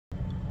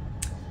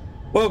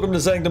Welcome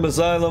to Sanctum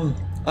Asylum.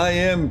 I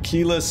am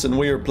Keyless and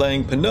we are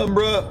playing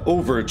Penumbra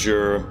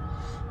Overture.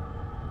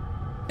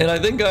 And I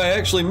think I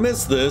actually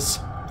missed this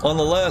on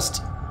the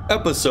last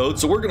episode,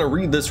 so we're going to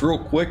read this real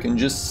quick and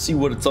just see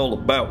what it's all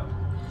about.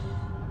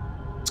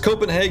 It's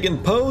Copenhagen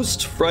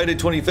Post, Friday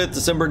 25th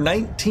December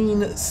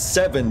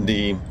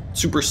 1970.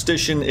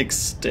 Superstition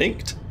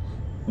extinct?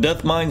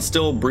 Death mine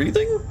still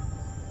breathing?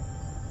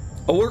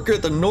 A worker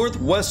at the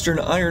Northwestern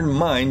Iron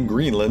Mine,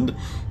 Greenland,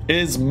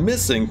 is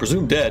missing,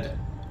 presumed dead,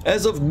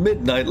 as of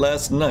midnight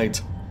last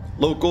night.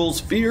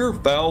 Locals fear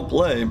foul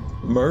play,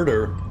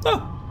 murder.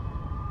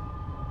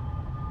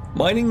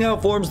 Mining now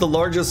forms the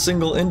largest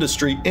single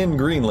industry in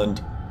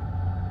Greenland.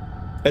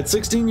 At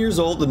 16 years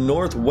old, the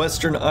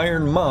Northwestern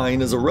Iron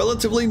Mine is a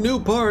relatively new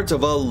part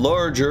of a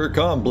larger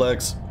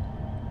complex,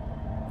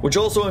 which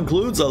also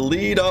includes a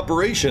lead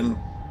operation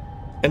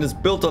and is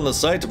built on the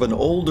site of an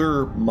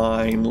older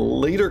mine,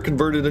 later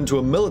converted into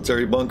a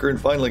military bunker and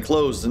finally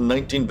closed in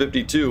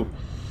 1952.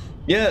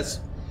 Yes,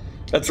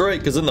 that's right,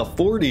 because in the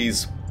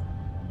 40s,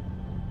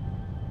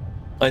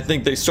 I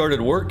think they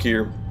started work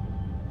here.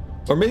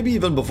 Or maybe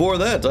even before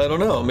that, I don't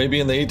know.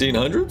 Maybe in the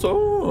 1800s?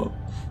 Oh.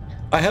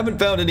 I haven't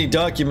found any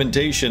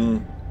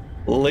documentation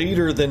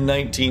later than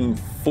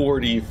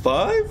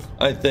 1945,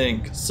 I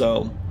think.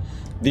 So,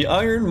 the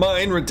iron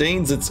mine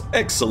retains its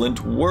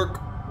excellent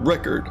work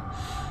record,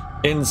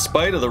 in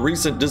spite of the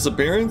recent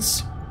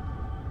disappearance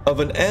of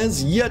an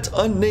as yet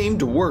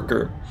unnamed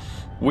worker.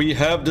 We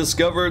have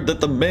discovered that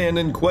the man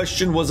in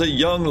question was a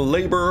young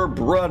laborer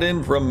brought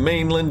in from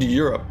mainland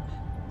Europe,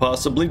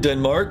 possibly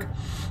Denmark,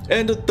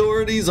 and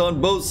authorities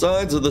on both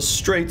sides of the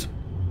strait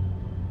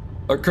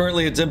are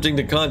currently attempting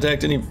to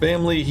contact any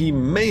family he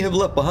may have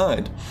left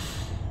behind.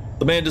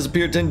 The man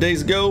disappeared 10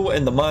 days ago,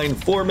 and the mine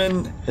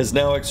foreman has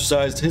now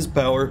exercised his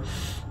power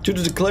to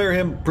declare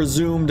him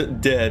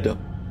presumed dead.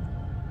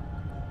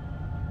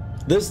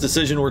 This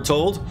decision, we're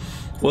told,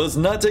 was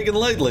not taken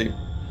lightly.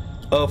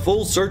 A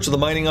full search of the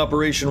mining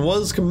operation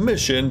was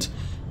commissioned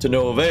to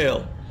no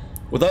avail.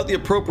 Without the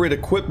appropriate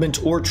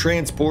equipment or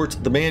transport,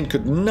 the man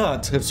could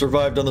not have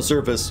survived on the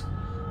surface.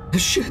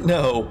 Shit,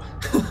 no.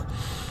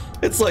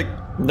 It's like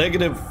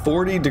negative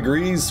 40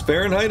 degrees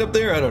Fahrenheit up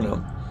there? I don't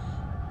know.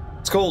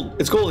 It's cold.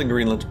 It's cold in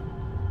Greenland.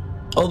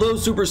 Although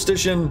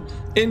superstition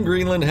in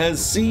Greenland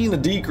has seen a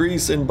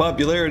decrease in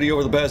popularity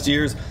over the past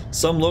years,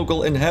 some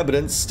local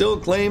inhabitants still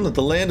claim that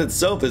the land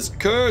itself is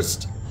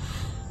cursed.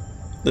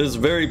 This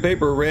very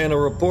paper ran a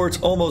report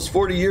almost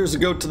 40 years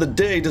ago to the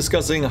day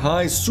discussing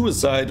high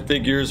suicide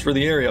figures for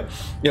the area.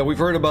 Yeah, we've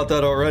heard about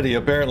that already.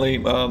 Apparently,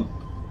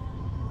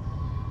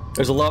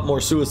 there's a lot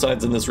more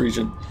suicides in this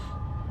region.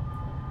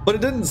 But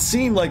it didn't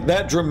seem like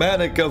that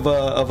dramatic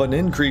of an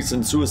increase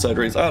in suicide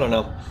rates. I don't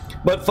know.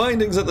 But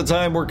findings at the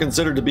time were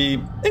considered to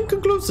be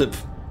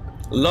inconclusive.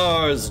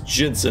 Lars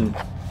Jensen.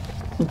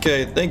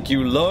 Okay, thank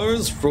you,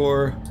 Lars,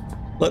 for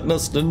letting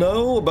us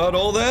know about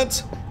all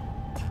that.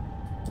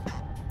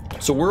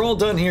 So we're all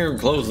done here and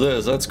close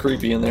this. That's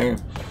creepy in there.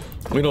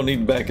 We don't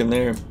need back in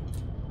there.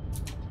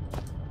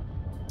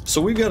 So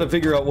we've got to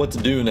figure out what to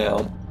do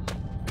now.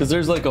 Because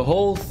there's like a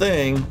whole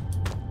thing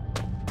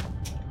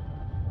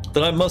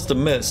that I must have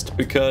missed,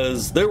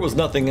 because there was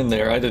nothing in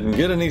there. I didn't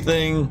get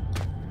anything.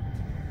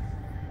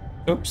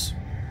 Oops.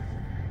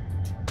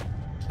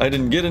 I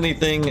didn't get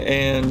anything,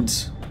 and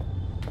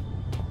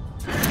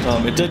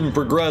it didn't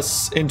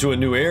progress into a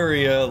new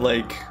area.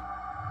 Like,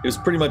 it was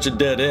pretty much a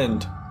dead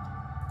end.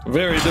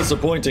 Very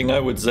disappointing, I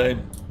would say.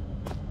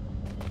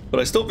 But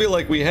I still feel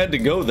like we had to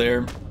go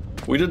there.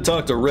 We did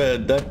talk to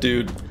Red. That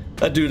dude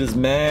is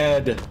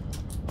mad.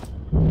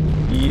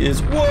 He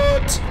is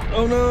what?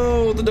 Oh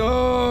no, the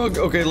dog.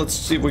 Okay, let's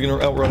see if we can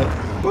outrun it.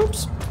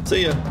 Whoops.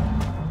 See ya.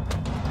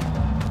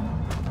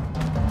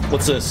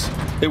 What's this?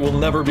 It will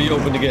never be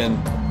opened again.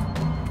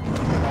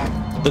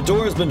 The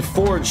door has been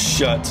forged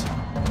shut.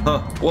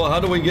 Huh. Well,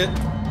 how do we get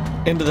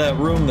into that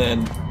room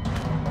then?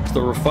 It's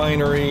the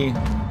refinery.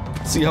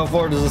 See, how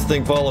far does this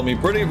thing follow me?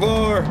 Pretty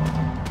far.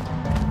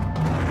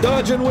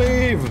 Dodge and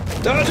weave.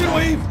 Dodge and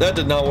weave. That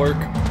did not work.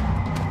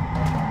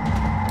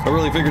 I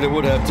really figured it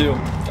would have too.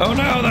 Oh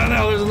no,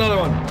 there's another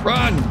one.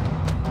 Run.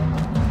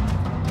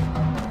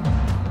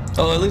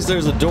 Oh, at least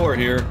there's a door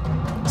here.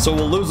 So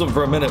we'll lose them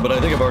for a minute, but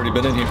I think I've already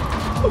been in here.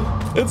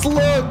 It's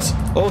locked.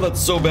 Oh, that's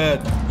so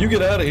bad. You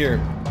get out of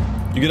here.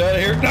 You get out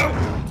of here. No.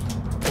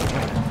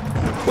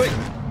 Wait,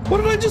 what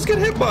did I just get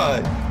hit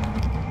by?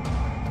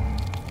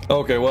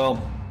 Okay,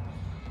 well,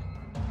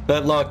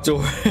 that locked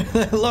door,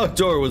 that locked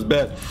door was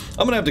bad.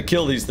 I'm gonna have to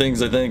kill these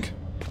things, I think.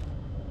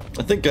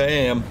 I think I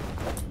am.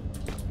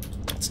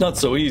 It's not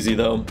so easy,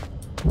 though.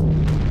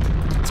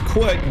 It's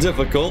quite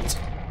difficult.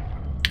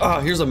 Ah,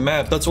 here's a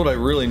map. That's what I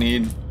really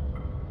need.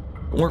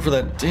 Work for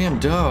that damn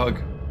dog.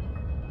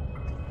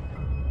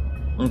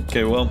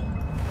 Okay, well.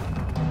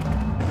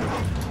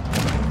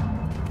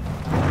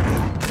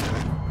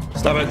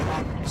 Stop it.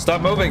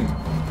 Stop moving.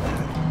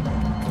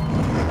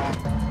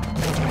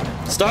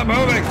 Stop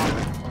moving.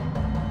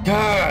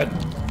 God.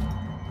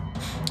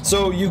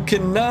 So you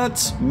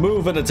cannot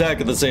move and attack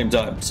at the same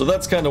time. So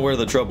that's kind of where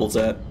the trouble's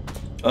at.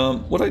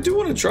 What I do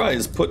want to try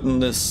is putting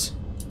this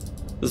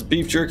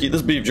beef jerky.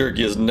 This beef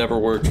jerky has never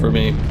worked for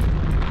me.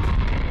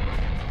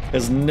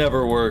 Has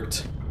never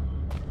worked.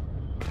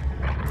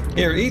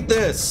 Here, eat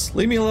this.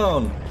 Leave me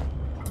alone.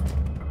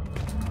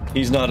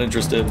 He's not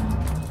interested.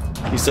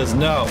 He says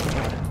no.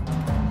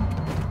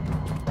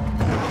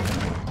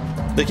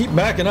 They keep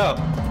backing up.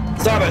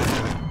 Stop it.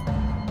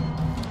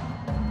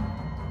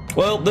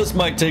 Well, this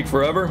might take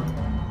forever.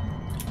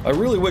 I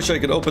really wish I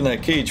could open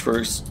that cage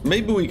first.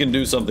 Maybe we can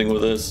do something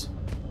with this.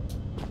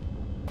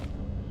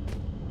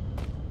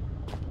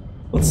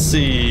 Let's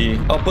see.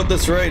 I'll put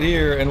this right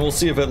here and we'll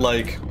see if it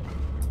like...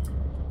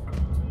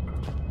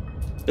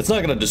 It's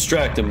not gonna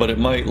distract him, but it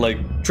might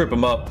like trip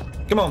him up.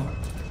 Come on.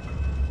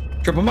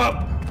 Trip him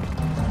up.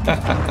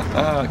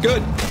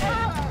 Good.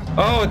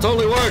 Oh, it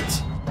totally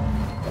worked.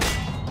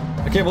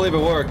 I can't believe it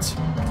worked.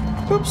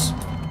 Oops.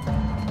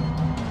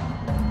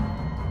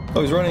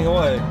 Oh, he's running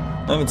away.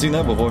 I haven't seen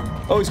that before.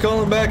 Oh, he's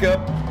calling back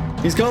up.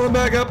 He's calling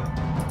back up.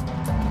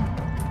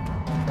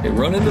 Hey,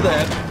 run into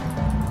that.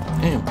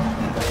 Damn.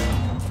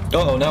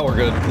 Uh-oh, now we're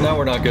good. Now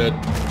we're not good.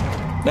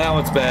 Now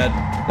it's bad.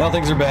 Now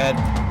things are bad.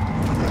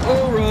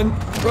 Oh, run.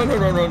 Run,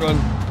 run, run, run, run.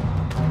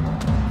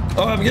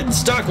 Oh, I'm getting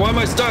stuck. Why am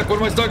I stuck? What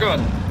am I stuck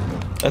on?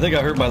 I think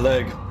I hurt my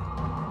leg.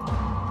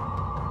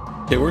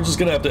 Okay, we're just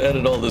gonna have to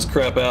edit all this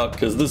crap out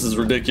because this is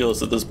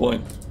ridiculous at this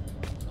point.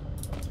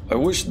 I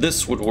wish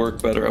this would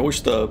work better. I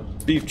wish the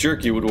beef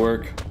jerky would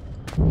work.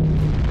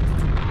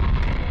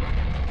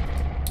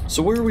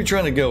 So where are we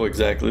trying to go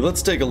exactly?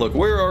 Let's take a look.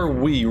 Where are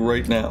we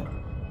right now?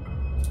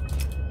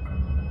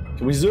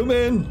 Can we zoom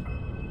in?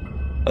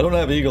 I don't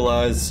have eagle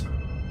eyes.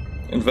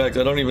 In fact,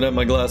 I don't even have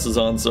my glasses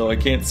on, so I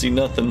can't see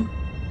nothing.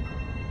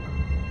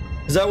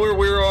 Is that where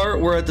we are?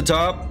 We're at the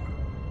top?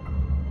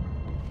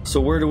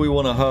 So where do we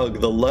want to hug?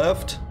 The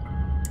left?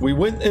 We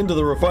went into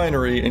the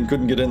refinery and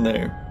couldn't get in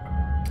there.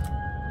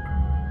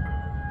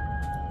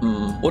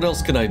 What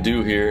else can I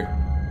do here?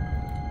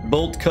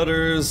 Bolt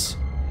cutters.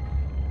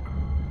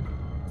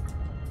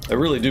 I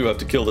really do have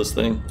to kill this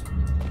thing.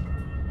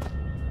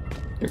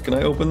 Here, can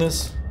I open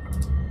this?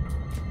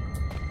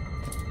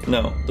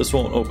 No, this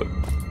won't open.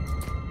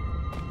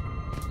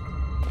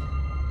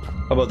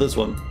 How about this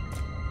one?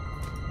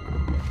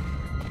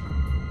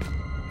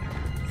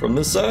 From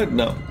this side?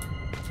 No.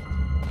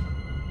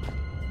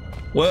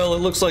 Well, it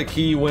looks like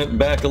he went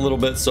back a little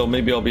bit, so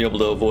maybe I'll be able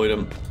to avoid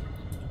him.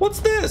 What's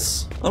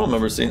this? I don't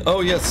remember seeing... Oh,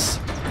 yes.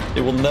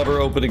 It will never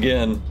open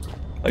again.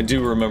 I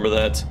do remember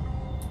that.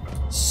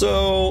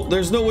 So,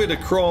 there's no way to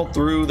crawl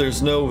through.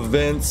 There's no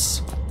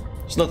vents.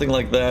 There's nothing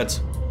like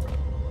that.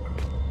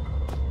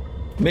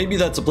 Maybe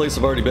that's a place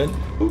I've already been.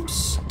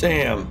 Oops.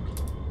 Damn.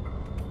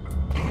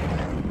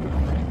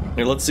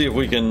 Here, let's see if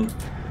we can...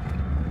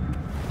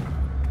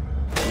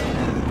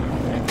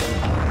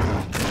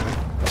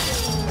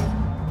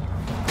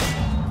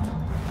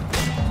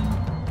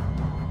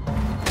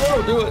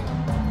 Oh, do it.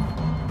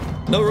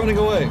 No running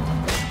away.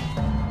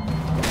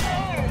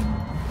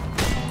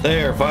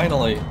 There,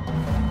 finally.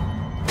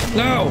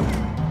 No!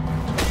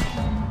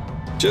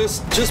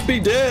 Just be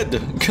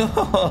dead.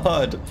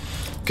 God.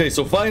 Okay,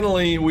 so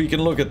finally we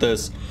can look at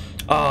this.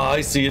 Ah,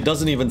 I see. It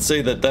doesn't even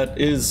say that that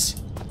is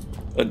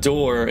a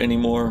door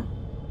anymore.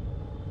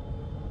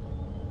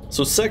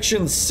 So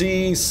section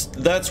C,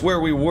 that's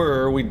where we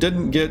were. We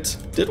didn't get...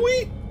 Did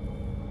we?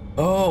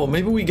 Oh,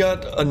 maybe we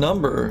got a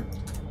number.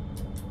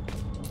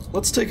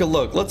 Let's take a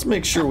look. Let's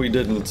make sure we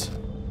didn't.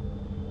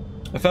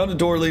 I found a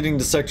door leading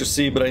to Sector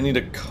C, but I need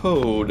a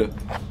code.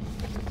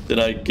 Did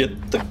I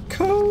get the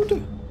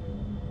code?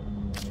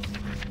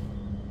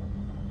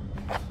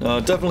 No,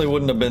 it definitely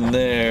wouldn't have been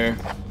there.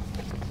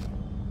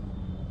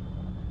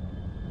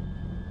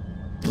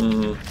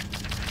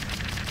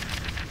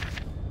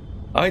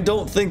 I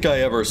don't think I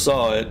ever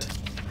saw it.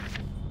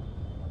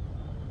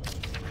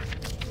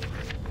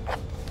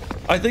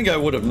 I think I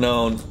would have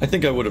known. I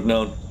think I would have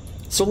known.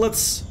 So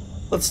let's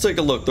take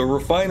a look. The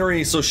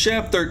refinery, so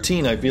shaft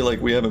 13 I feel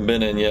like we haven't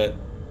been in yet.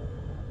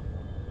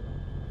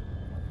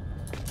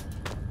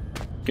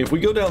 Okay, if we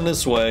go down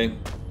this way,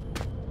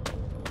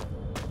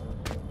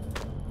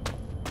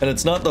 and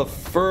it's not the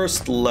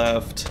first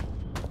left.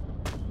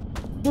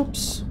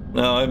 Oops.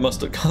 No, I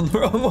must have gone the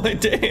wrong way,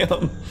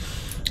 damn.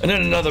 And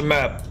then another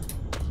map.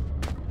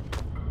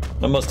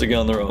 I must have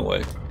gone the wrong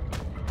way.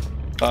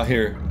 Ah,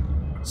 here.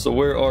 So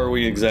where are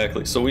we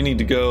exactly? So we need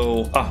to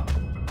go,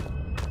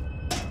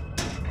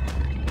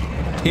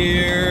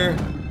 here,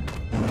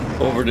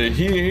 over to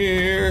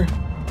here,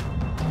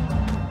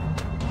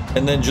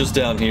 and then just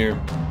down here.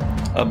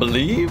 I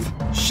believe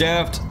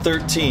shaft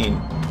 13.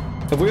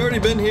 Have we already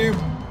been here?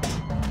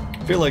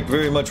 I feel like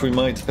very much we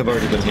might have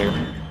already been here.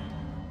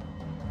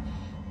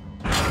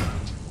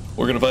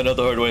 We're gonna find out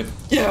the hard way.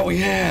 Yeah, we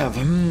have.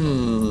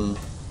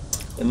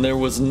 And there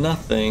was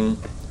nothing.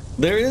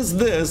 There is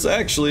this,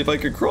 actually, if I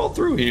could crawl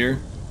through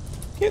here.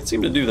 Can't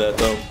seem to do that,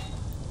 though.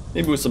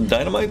 Maybe with some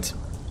dynamite?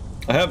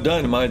 I have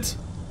dynamite.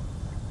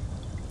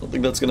 I don't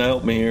think that's gonna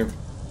help me here.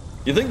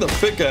 You think the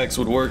pickaxe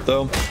would work,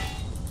 though?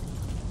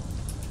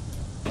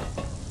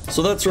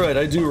 So that's right,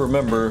 I do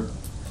remember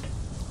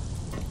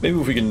Maybe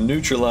if we can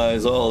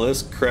neutralize all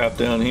this crap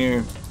down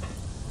here.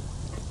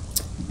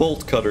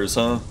 Bolt cutters,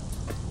 huh?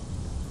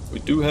 We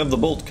do have the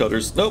bolt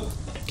cutters. Nope,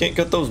 can't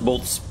cut those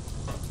bolts.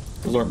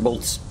 Those aren't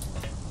bolts.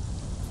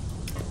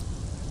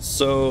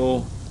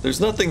 So, there's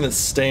nothing that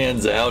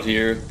stands out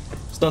here.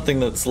 There's nothing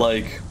that's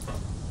like,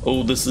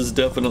 oh, this is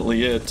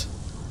definitely it.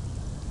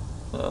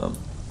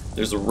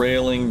 There's a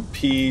railing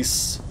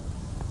piece.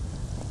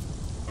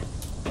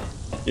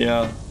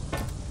 Yeah.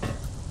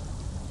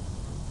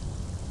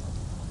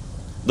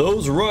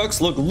 Those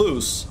rocks look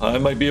loose. I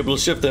might be able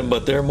to shift them,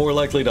 but they're more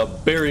likely to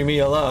bury me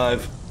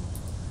alive.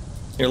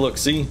 Here, look,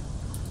 see?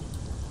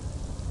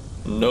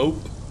 Nope.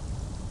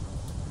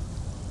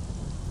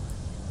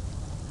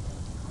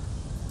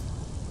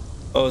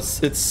 Oh,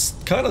 it's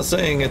kind of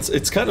saying,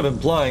 it's kind of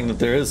implying that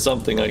there is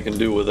something I can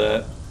do with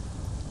that.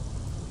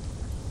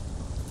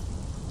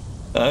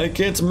 I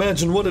can't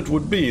imagine what it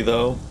would be,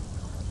 though.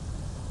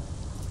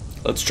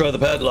 Let's try the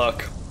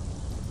padlock.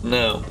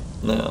 No,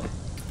 no.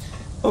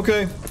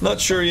 Okay,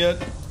 not sure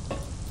yet.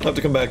 I'll have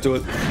to come back to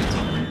it.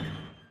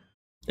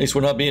 At least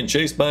we're not being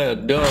chased by a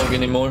dog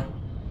anymore.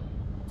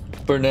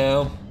 For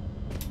now.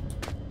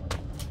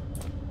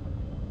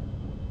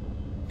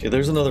 Okay,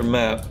 there's another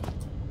map.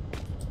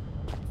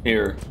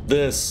 Here,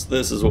 this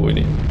is what we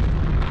need.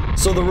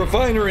 So the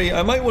refinery,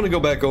 I might want to go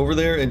back over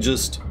there and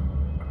just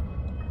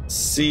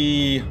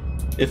see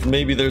if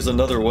maybe there's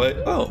another way.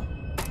 Oh,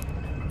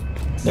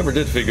 never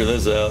did figure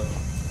this out.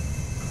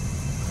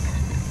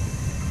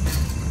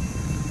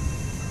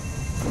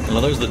 Oh,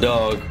 there's the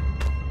dog.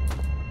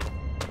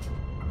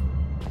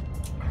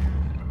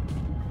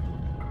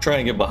 Try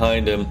and get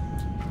behind him.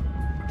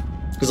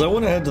 Because I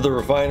want to head to the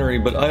refinery,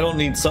 but I don't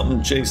need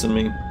something chasing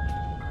me.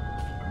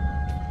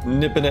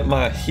 Nipping at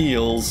my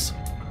heels.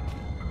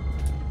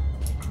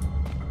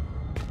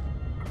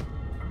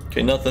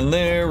 Okay, nothing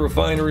there.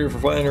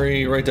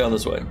 Refinery, right down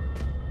this way.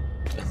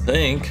 I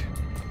think.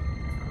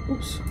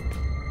 Oops.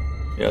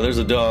 Yeah, there's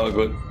a dog,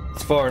 but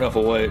it's far enough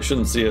away. It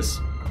shouldn't see us.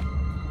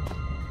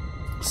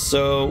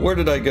 So, where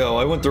did I go?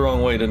 I went the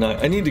wrong way tonight.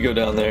 I need to go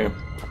down there.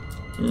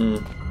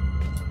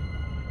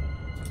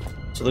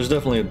 So there's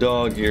definitely a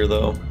dog here,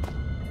 though.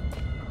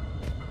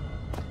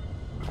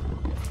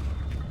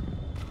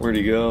 Where'd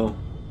he go?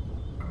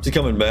 Is he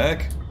coming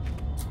back?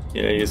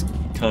 Yeah, he's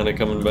kind of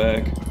coming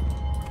back.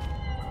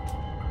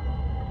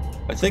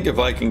 I think if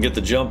I can get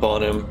the jump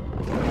on him.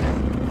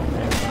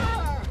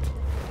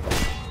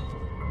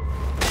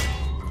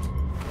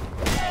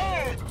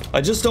 I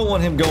just don't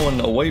want him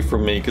going away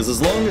from me, because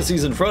as long as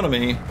he's in front of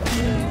me,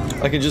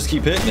 I can just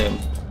keep hitting him.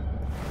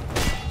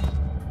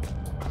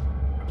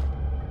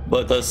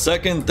 But the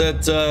second that,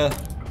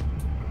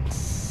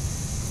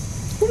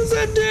 what does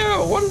that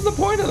do? What is the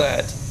point of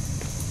that?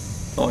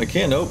 Oh, I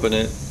can't open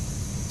it.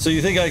 So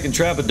you think I can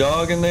trap a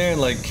dog in there and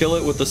like kill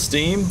it with the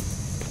steam?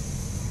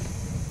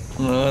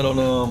 I don't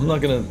know. I'm not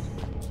gonna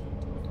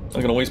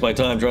waste my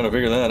time trying to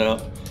figure that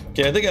out.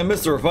 Okay, I think I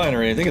missed the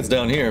refinery. I think it's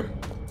down here.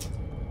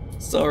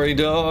 Sorry,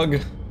 dog.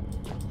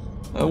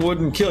 I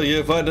wouldn't kill you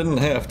if I didn't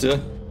have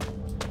to.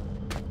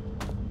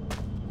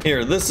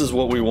 Here, this is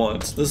what we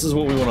want. This is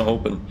what we want to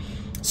open.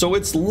 So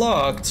it's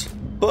locked,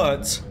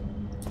 but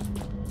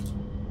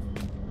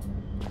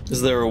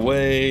is there a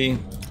way?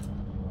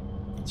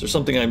 Is there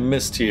something I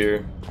missed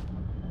here?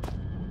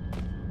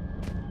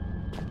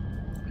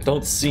 I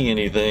don't see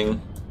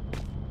anything.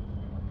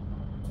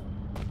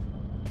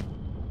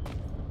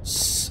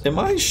 Am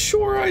I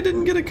sure I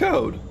didn't get a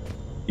code?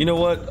 You know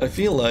what? I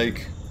feel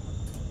like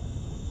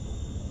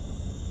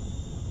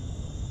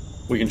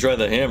we can try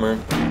the hammer.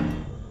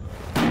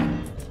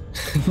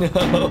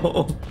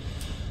 No.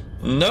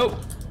 Nope.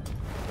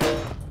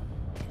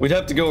 We'd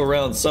have to go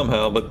around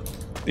somehow, but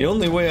the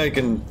only way I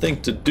can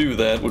think to do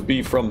that would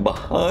be from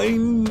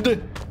behind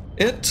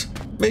it,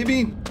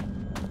 maybe?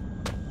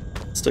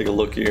 Let's take a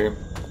look here.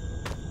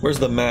 Where's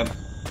the map?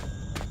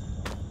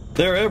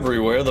 They're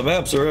everywhere. The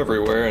maps are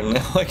everywhere, and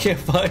now I can't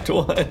find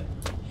one.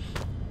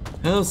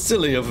 How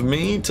silly of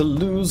me to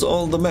lose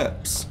all the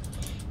maps.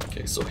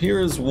 Okay, so here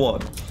is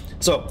one.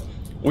 So,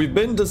 we've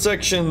been to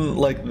section,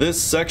 like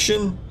this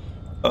section.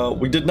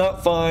 We did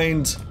not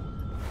find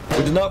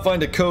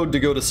a code to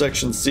go to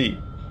section C.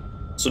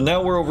 So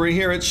now we're over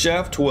here at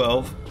shaft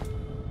 12,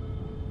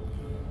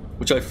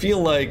 which I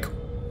feel like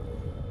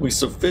we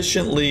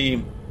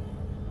sufficiently...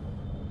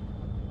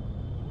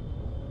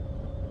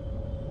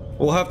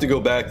 We'll have to go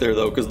back there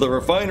though, because the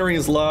refinery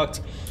is locked.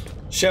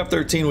 Shaft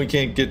 13 we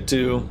can't get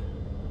to,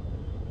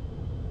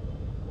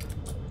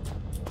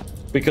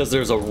 because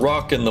there's a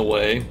rock in the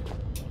way.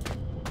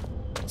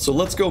 So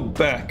let's go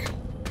back.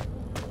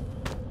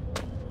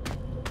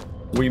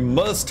 We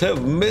must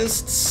have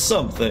missed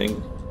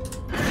something,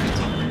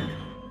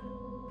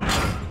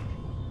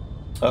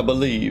 I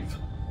believe.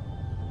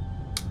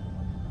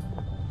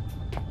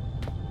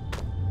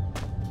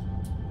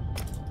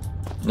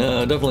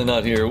 No, definitely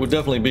not here. It would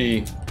definitely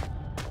be...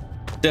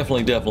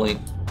 Definitely.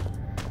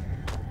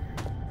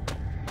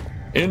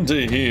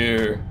 Into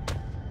here.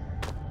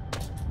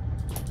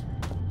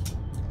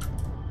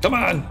 Come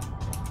on!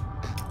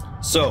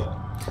 So,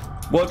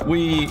 What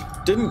we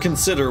didn't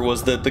consider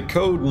was that the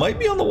code might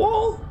be on the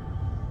wall?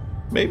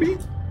 Maybe?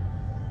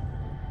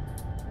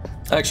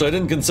 Actually, I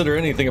didn't consider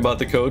anything about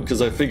the code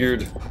because I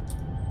figured...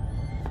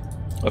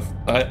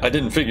 I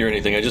didn't figure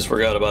anything, I just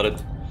forgot about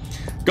it.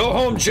 Go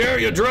home, chair,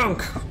 you're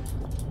drunk!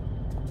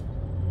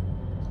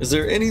 Is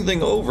there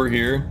anything over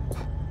here?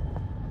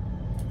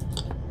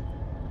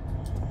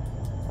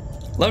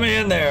 Let me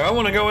in there, I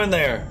want to go in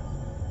there!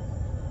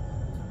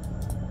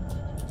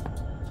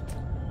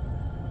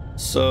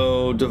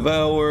 So,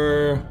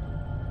 devour...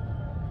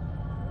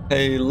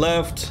 Hey,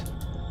 left.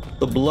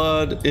 The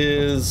blood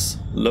is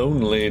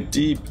lonely,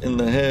 deep in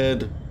the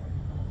head.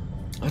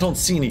 I don't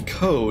see any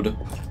code.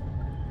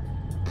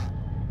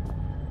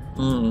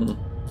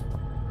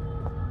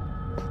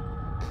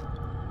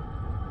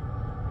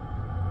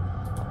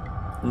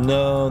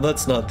 No,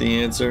 that's not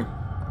the answer.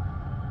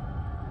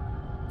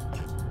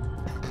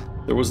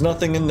 There was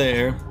nothing in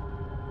there.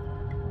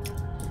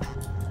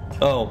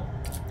 Oh,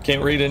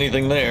 can't read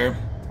anything there.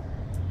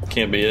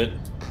 Can't be it.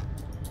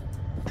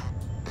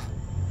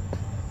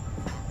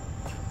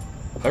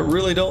 I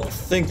really don't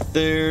think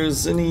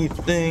there's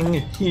anything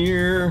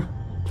here.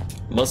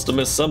 Must have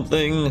missed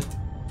something.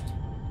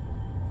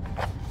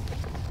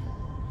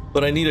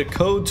 But I need a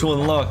code to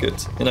unlock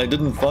it, and I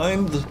didn't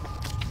find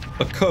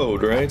a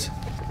code, right?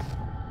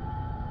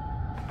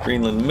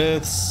 Greenland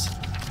Myths.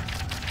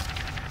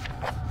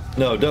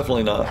 No,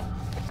 definitely not.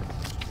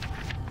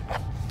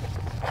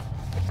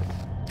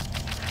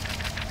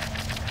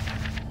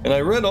 And I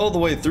read all the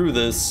way through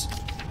this.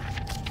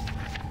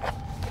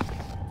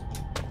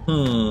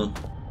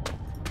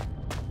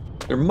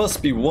 There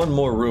must be one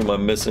more room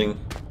I'm missing.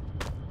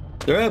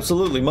 There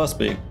absolutely must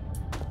be.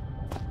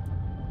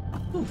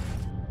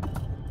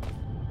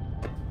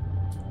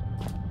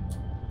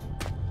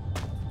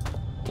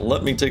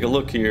 Let me take a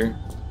look here.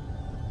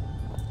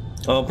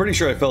 Oh, I'm pretty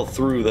sure I fell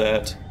through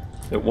that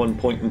at one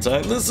point in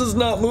time. This is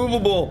not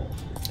movable!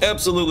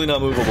 Absolutely not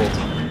movable.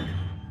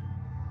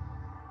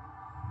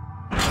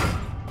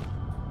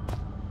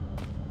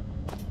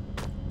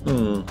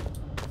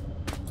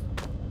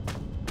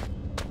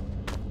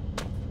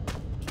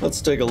 Let's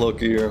take a look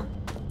here.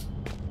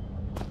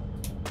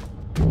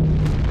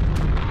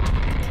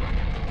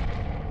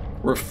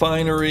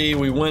 Refinery,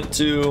 we went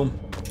to.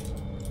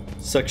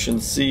 Section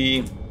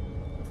C.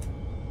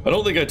 I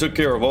don't think I took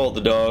care of all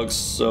the dogs,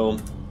 so...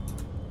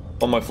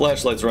 Oh, my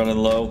flashlight's running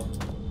low.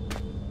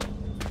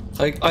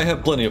 I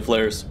have plenty of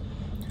flares.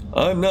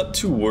 I'm not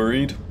too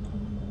worried.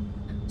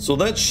 So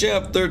that's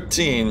shaft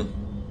 13.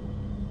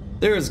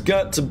 There's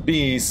got to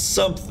be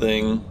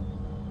something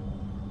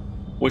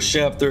with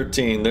shaft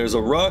 13. There's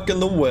a rock in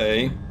the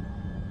way.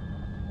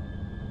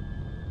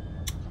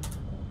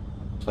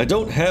 I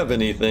don't have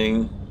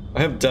anything.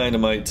 I have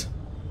dynamite.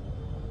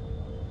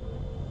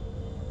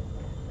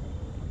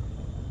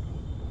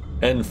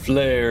 And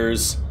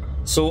flares.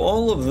 So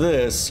all of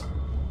this,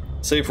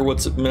 save for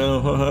what's...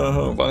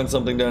 find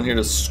something down here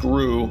to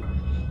screw.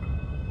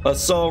 A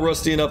saw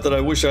rusty enough that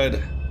I wish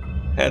I'd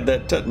had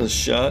that tetanus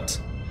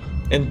shot.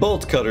 And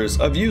bolt cutters.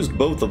 I've used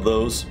both of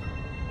those.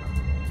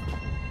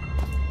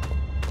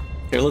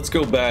 Here, let's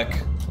go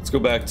back. Let's go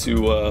back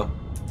to,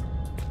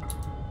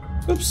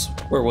 oops,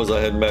 where was I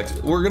heading back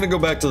to? We're gonna go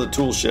back to the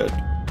tool shed.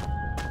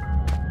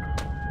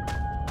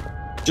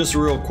 Just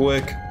real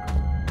quick.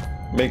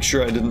 Make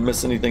sure I didn't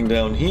miss anything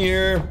down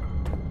here.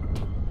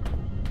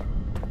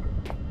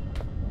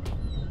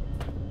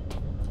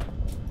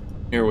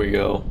 Here we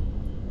go.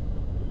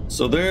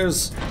 So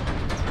there's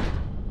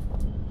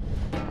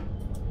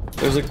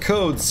a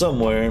code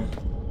somewhere.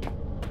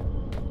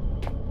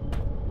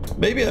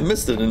 Maybe I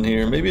missed it in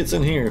here. Maybe it's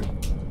in here.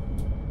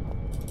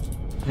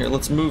 Here,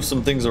 let's move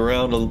some things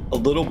around a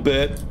little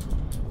bit.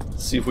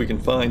 See if we can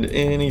find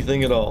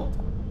anything at all.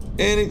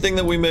 Anything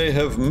that we may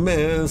have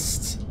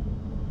missed.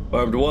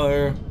 Barbed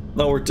wire.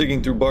 Not worth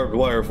digging through barbed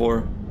wire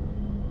for.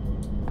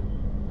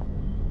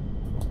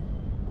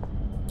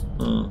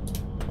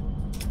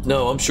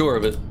 No, I'm sure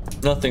of it.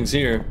 Nothing's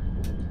here.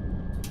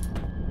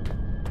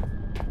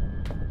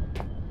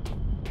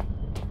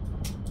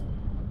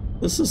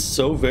 This is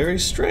so very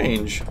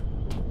strange.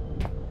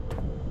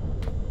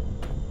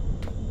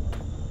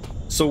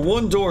 So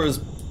one door is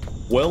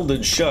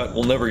welded shut.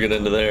 We'll never get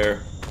into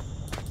there.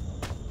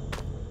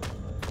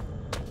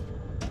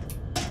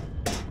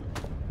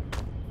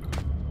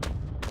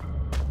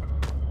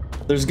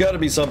 There's got to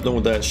be something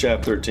with that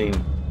shaft 13.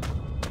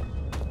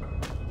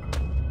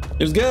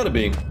 There's got to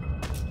be.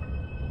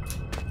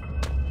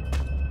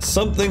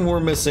 Something we're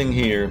missing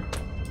here.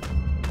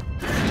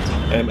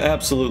 I am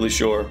absolutely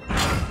sure.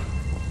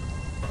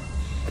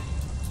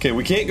 Okay,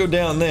 we can't go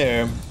down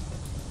there.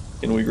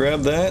 Can we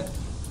grab that?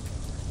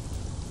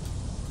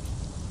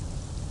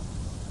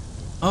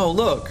 Oh,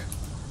 look.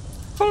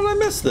 How did I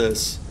miss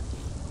this?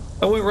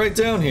 I went right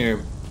down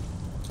here.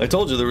 I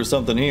told you there was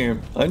something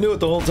here. I knew it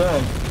the whole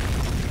time.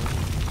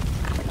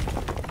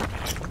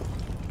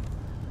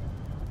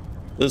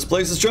 This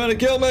place is trying to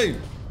kill me.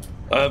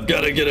 I've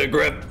got to get a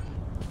grip.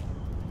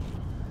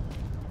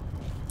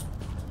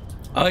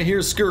 I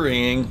hear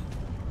scurrying.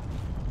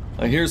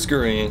 I hear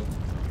scurrying.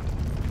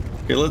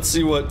 Okay, let's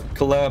see what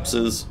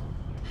collapses.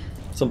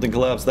 Something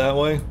collapsed that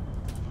way.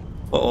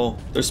 Uh-oh,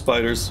 there's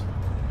spiders.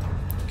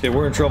 Okay,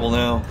 we're in trouble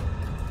now.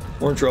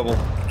 We're in trouble.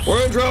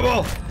 We're in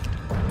trouble!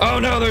 Oh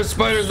no, there's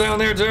spiders down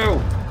there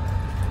too!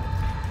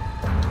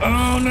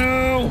 Oh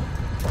no!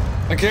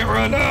 I can't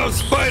run. No,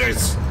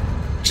 spiders!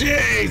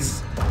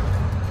 Jeez!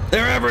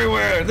 They're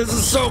everywhere! This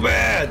is so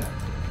bad!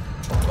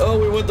 Oh,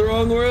 we went the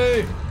wrong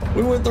way!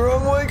 We went the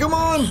wrong way, come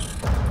on!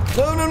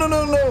 No, no, no,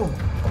 no, no!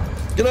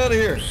 Get out of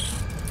here!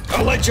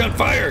 I'll light you on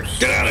fire!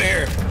 Get out of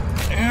here!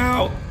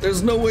 Ow!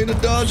 There's no way to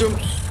dodge them!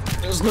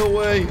 There's no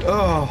way.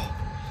 Oh.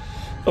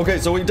 Okay,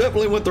 so we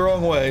definitely went the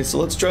wrong way, so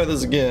let's try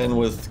this again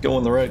with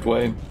going the right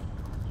way.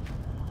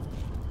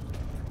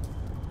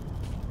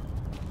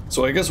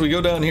 So I guess we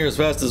go down here as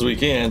fast as we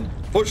can.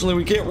 Fortunately,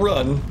 we can't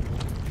run.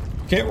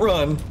 Can't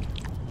run.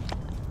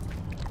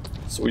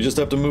 So we just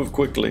have to move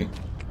quickly.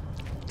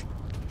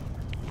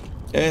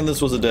 And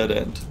this was a dead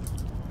end.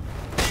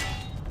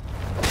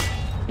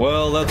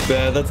 Well, that's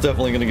bad. That's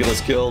definitely gonna get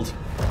us killed.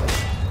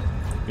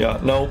 Yeah,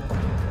 no.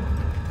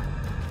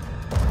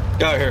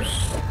 Get out of here.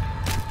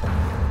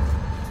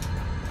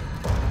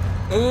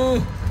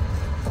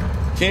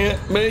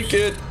 Can't make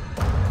it.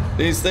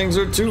 These things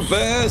are too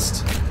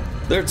fast.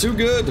 They're too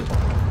good.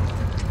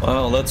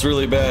 Wow, that's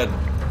really bad.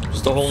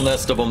 Just a whole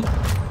nest of them.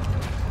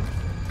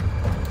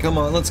 Come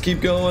on, let's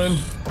keep going.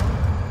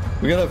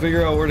 We gotta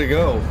figure out where to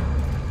go.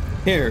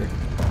 Here.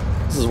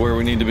 This is where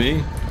we need to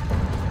be.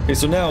 Okay,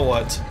 so now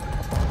what?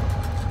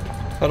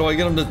 How do I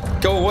get them to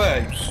go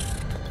away?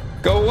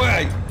 Go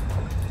away!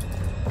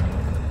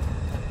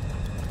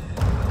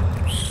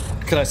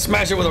 Can I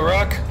smash it with a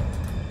rock?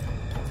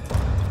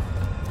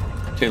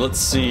 Okay, let's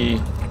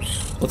see.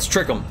 Let's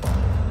trick them.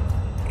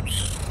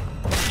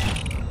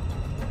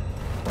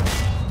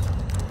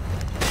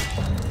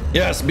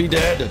 Yes, be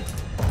dead.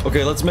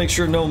 Okay, let's make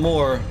sure no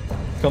more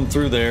come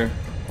through there.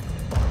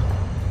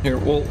 Here,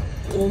 we'll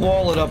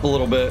wall it up a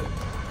little bit.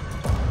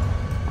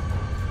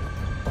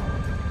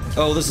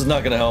 Oh, this is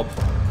not gonna help.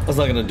 That's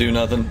not gonna do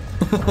nothing.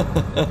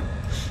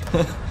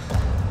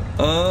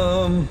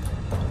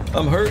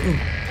 I'm hurting.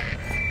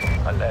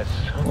 Unless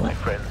my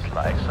friends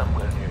lie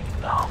somewhere near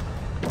you now.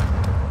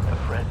 A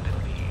friend in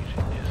need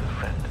is a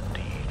friend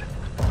indeed.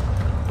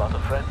 But a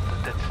friend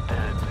that's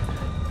dead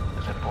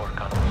is a poor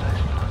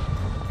conversation.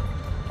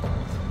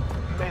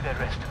 May they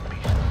rest in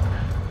pieces,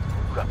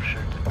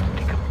 ruptured,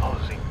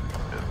 decomposing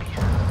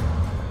pieces.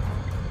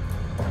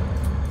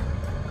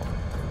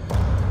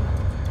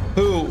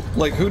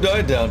 Who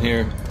died down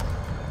here?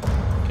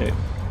 Okay,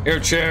 air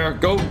chair,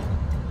 go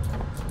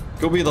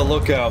be the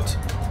lookout.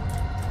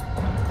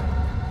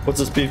 What's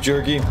this, beef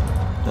jerky?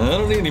 I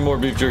don't need any more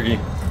beef jerky.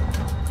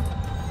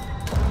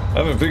 I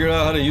haven't figured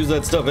out how to use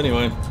that stuff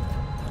anyway.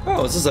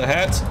 Oh, is this a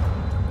hat?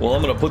 Well,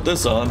 I'm gonna put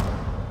this on.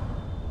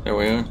 There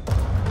we are.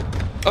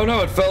 Oh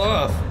no, it fell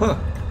off. Huh.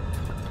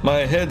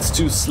 My head's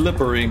too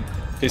slippery.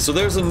 Okay, so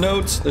there's a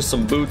note. There's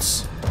some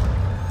boots.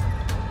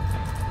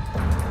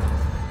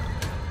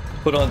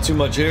 Put on too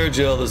much hair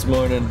gel this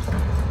morning.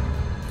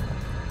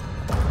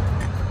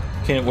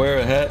 Can't wear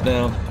a hat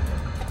now.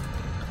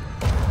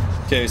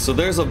 Okay, so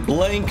there's a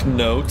blank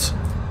note.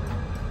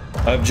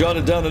 I've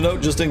jotted down a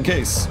note just in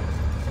case.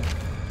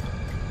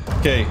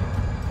 Okay,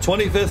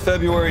 25th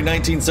February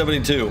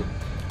 1972.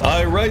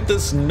 I write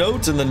this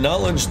note in the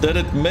knowledge that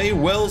it may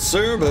well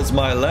serve as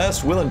my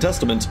last will and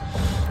testament.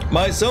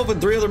 Myself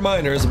and 3 other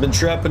miners have been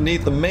trapped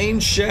beneath the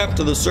main shaft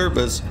of the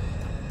surface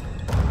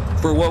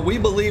for what we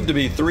believe to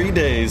be 3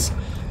 days,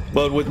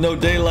 but with no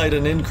daylight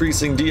and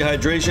increasing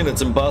dehydration,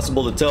 it's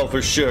impossible to tell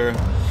for sure.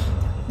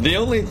 The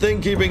only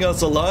thing keeping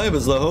us alive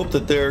is the hope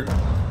that there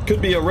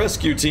could be a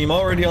rescue team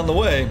already on the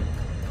way.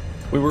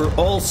 We were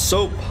all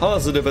so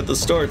positive at the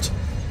start,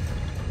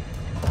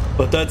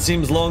 but that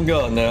seems long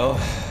gone now.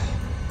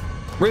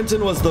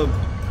 Renton was the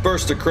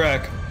first to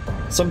crack,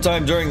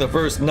 sometime during the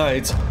first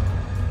night.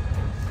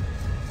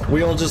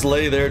 We all just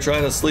lay there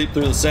trying to sleep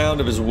through the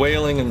sound of his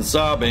wailing and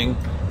sobbing,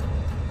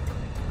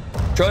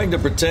 trying to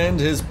pretend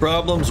his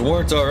problems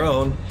weren't our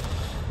own,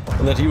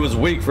 and that he was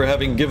weak for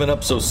having given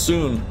up so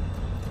soon.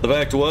 The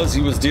fact was,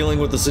 he was dealing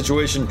with the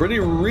situation pretty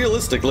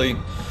realistically.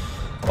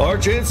 Our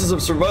chances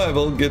of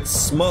survival get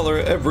smaller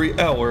every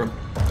hour.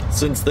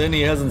 Since then,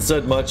 he hasn't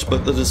said much,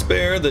 but the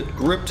despair that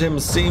gripped him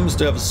seems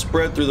to have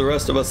spread through the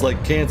rest of us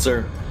like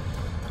cancer.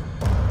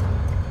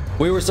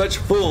 We were such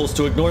fools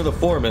to ignore the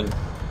foreman,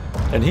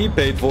 and he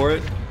paid for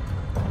it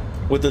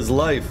with his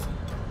life.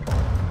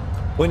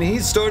 When he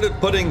started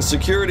putting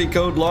security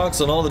code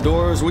locks on all the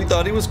doors, we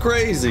thought he was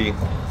crazy.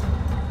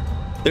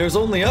 There's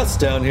only us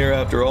down here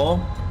after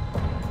all.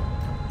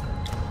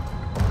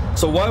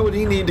 So why would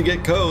he need to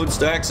get codes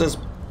to access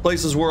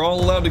places we're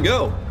all allowed to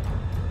go?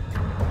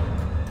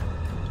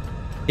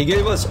 He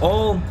gave us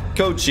all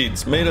code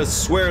sheets, made us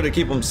swear to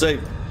keep them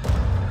safe.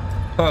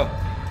 Huh.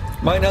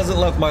 Mine hasn't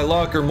left my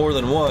locker more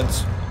than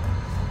once.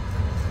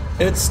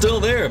 It's still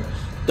there.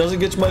 Doesn't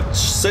get much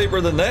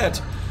safer than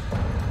that.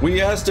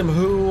 We asked him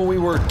who we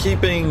were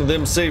keeping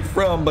them safe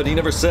from, but he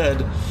never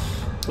said.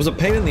 It was a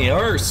pain in the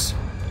arse.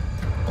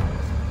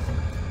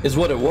 is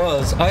what it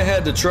was. I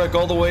had to trek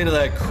all the way to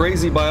that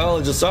crazy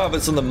biologist's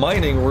office in the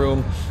mining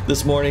room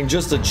this morning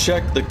just to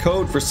check the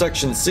code for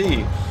Section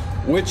C,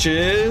 which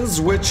is,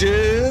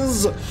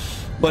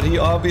 but he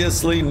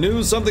obviously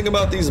knew something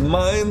about these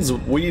mines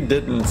we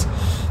didn't.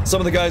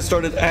 Some of the guys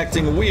started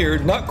acting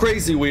weird, not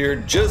crazy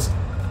weird, just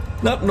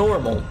not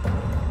normal.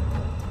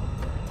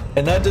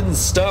 And that didn't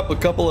stop a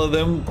couple of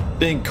them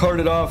being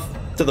carted off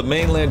to the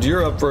mainland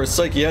Europe for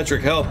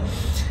psychiatric help.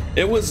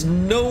 It was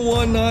no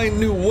one I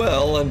knew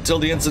well until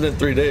the incident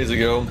 3 days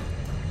ago.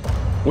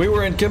 We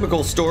were in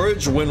chemical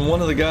storage when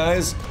one of the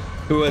guys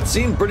who had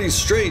seen pretty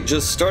straight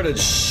just started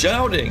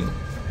shouting.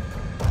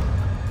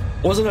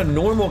 Wasn't a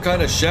normal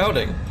kind of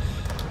shouting.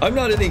 I'm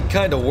not any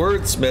kind of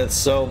wordsmith,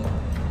 so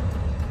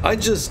I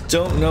just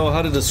don't know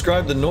how to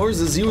describe the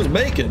noises he was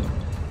making.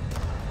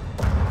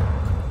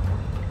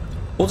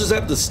 We'll just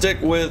have to stick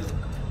with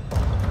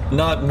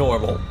not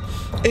normal.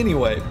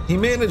 Anyway, he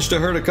managed to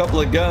hurt a couple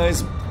of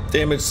guys,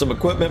 damaged some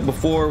equipment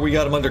before we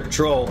got him under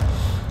control.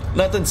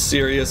 Nothing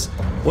serious.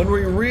 When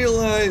we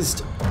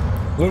released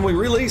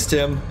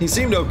him, he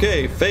seemed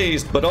okay,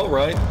 phased, but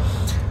alright.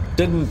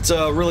 Didn't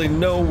really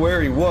know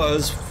where he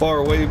was, far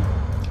away,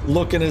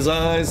 look in his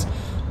eyes.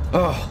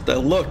 Oh,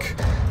 that look.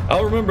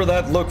 I'll remember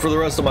that look for the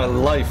rest of my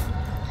life,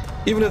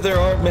 even if there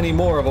aren't many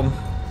more of them.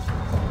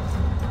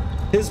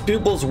 His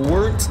pupils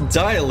weren't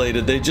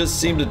dilated, they just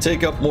seemed to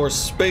take up more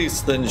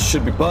space than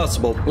should be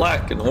possible,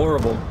 black and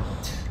horrible.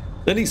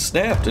 Then he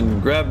snapped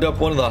and grabbed up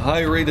one of the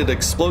high-rated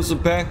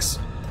explosive packs.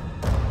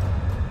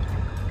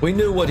 We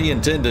knew what he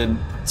intended.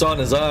 It's on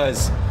his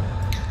eyes.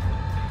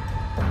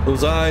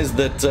 Those eyes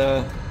that,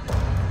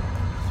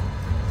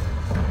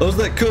 those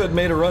that could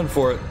made a run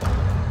for it.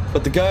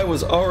 But the guy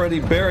was already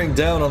bearing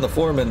down on the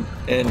foreman,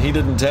 and he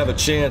didn't have a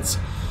chance.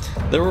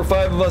 There were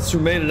 5 of us who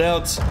made it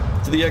out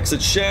to the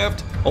exit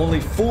shaft. Only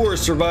 4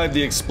 survived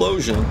the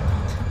explosion.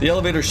 The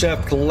elevator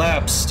shaft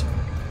collapsed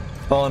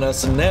on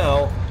us, and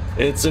now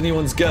it's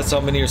anyone's guess how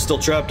many are still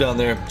trapped down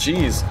there.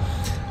 Jeez.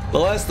 The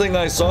last thing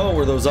I saw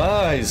were those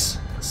eyes.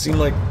 Seemed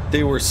like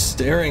they were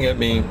staring at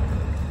me,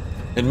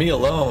 and me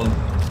alone.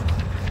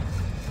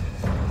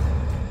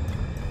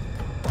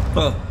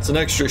 Huh, it's an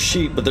extra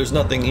sheet, but there's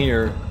nothing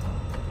here.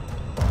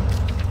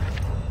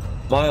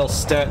 Miles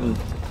Staton.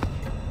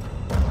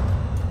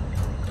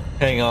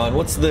 Hang on,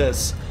 what's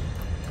this?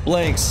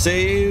 Blank,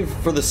 save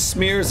for the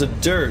smears of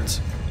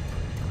dirt.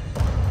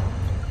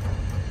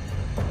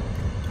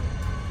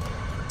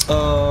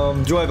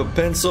 Do I have a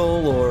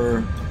pencil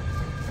or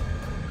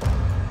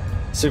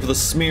save for the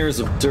smears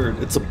of dirt?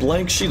 It's a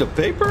blank sheet of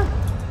paper?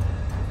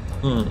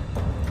 The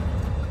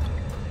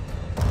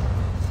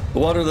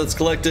water that's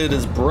collected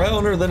is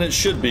browner than it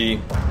should be.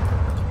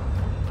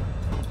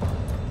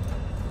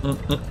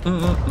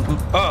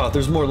 Ah,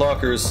 there's more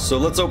lockers, so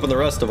let's open the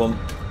rest of them.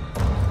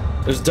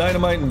 There's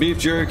dynamite and beef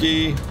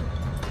jerky.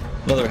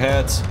 Another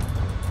hat.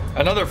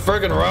 Another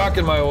friggin' rock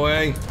in my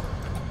way.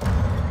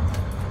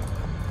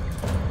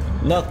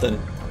 Nothing.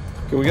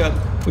 Okay,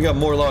 we got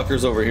more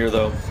lockers over here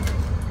though.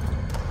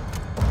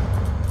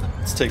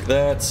 Let's take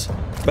that.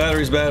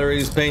 Batteries,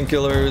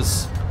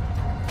 painkillers.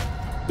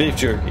 Beef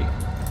jerky.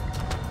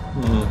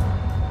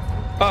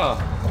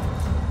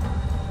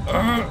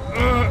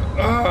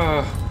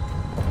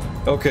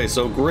 Okay,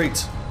 so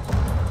great.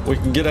 We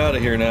can get out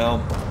of here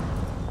now.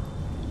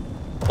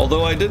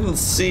 Although I didn't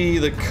see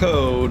the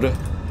code.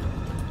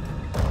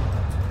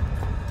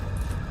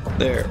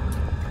 There.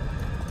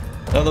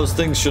 Now those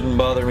things shouldn't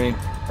bother me.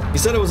 He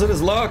said it was in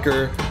his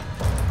locker,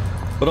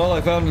 but all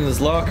I found in his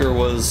locker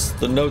was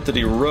the note that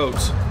he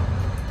wrote.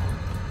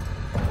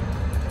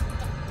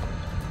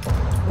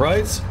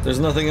 Right? There's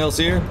nothing else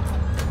here?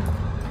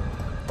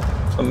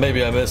 Or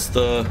maybe I missed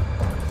the...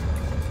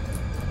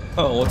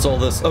 Oh, what's all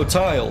this? Oh,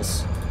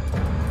 tiles.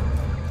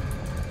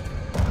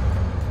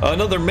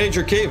 Another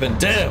major cave-in.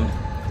 Damn!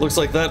 Looks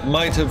like that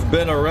might have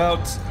been a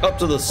route up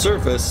to the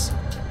surface.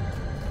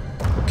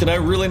 Can I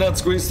really not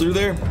squeeze through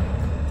there?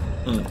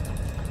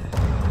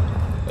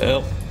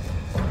 Well,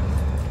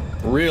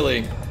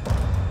 really.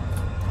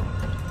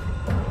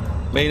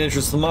 Main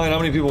interest of mine, how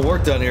many people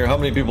worked down here? How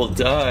many people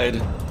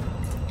died?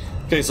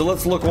 Okay, so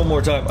let's look one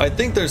more time. I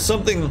think there's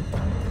something...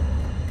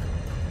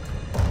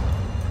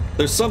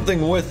 There's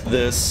something with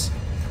this,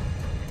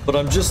 but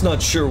I'm just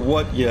not sure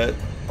what yet.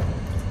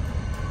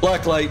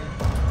 Blacklight.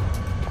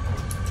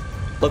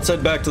 Let's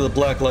head back to the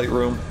blacklight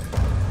room.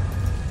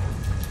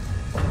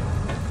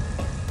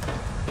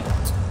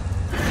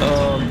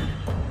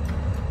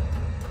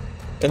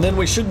 And then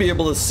we should be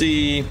able to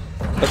see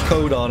a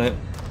code on it.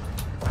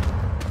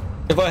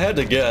 If I had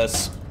to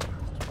guess.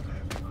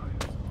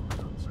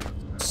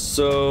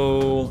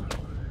 So...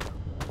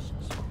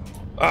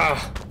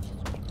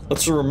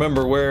 let's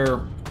remember where...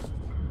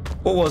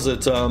 What was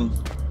it?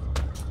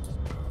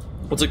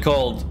 What's it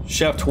called?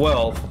 Shaft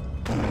 12.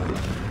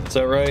 Is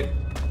that right?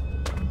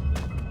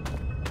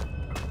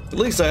 At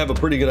least I have a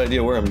pretty good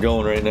idea where I'm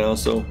going right now,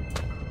 so...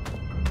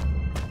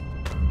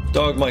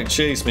 Dog might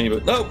chase me,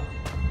 but nope!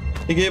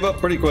 He gave up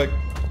pretty quick.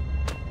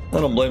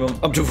 I don't blame him.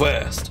 I'm too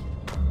fast.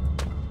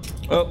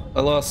 Oh,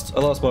 I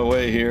lost my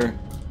way here.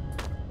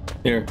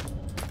 Here.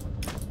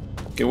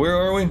 Okay, where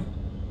are we?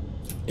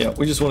 Yeah,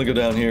 we just want to go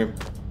down here.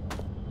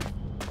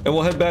 And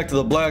we'll head back to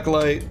the black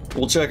light.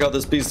 We'll check out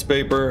this piece of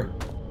paper.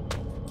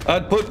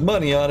 I'd put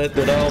money on it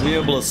that I'll be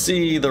able to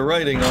see the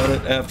writing on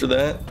it after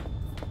that.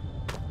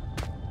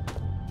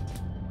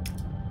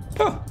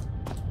 Huh.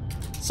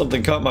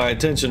 Something caught my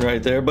attention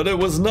right there, but it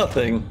was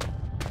nothing.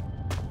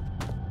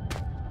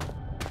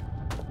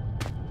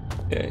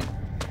 Okay.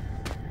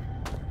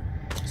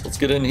 So let's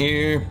get in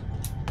here.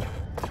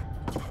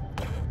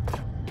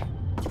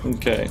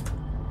 Okay.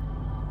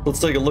 Let's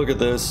take a look at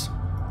this.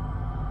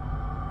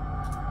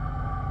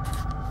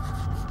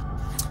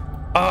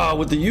 Ah,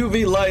 with the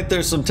UV light,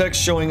 there's some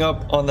text showing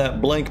up on that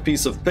blank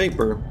piece of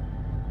paper.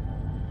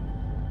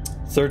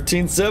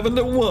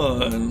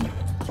 1371.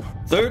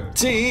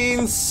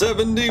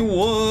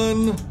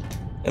 1371.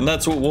 And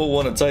that's what we'll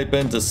want to type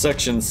into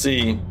section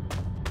C.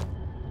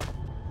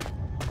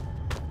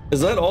 Is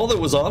that all that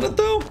was on it,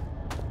 though?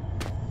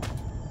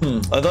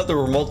 I thought there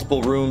were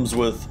multiple rooms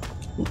with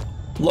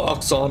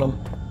locks on them.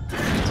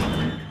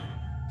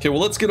 Okay, well,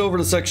 let's get over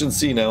to section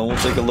C now. We'll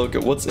take a look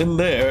at what's in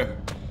there.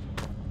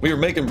 We are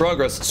making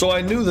progress. So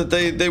I knew that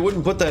they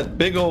wouldn't put that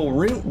big old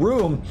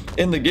room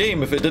in the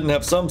game if it didn't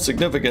have some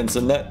significance,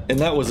 and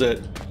that was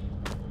it.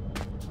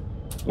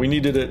 We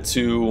needed it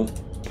to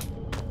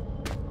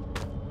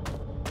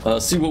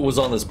see what was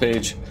on this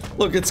page.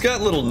 Look, it's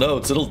got little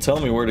notes. It'll tell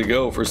me where to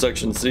go for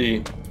section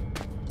C.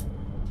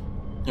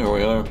 Here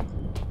we are.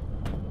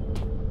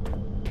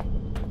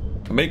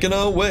 Making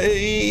our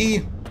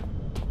way.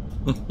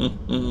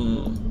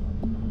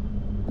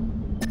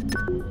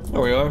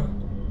 There we are.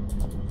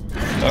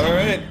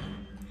 Alright.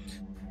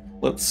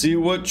 Let's see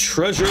what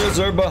treasures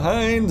are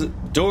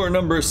behind door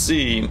number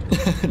C.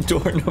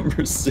 Door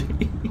number C.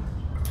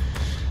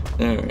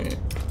 Alright.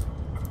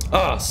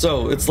 Ah,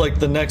 so it's like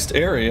the next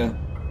area.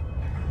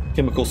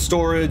 Chemical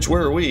storage.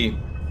 Where are we?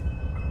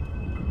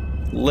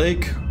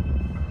 Lake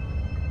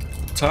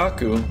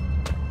Taku.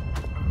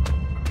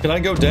 Can I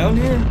go down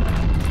here?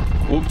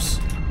 Oops.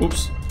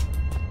 Oops.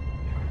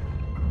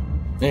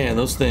 Man,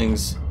 those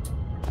things.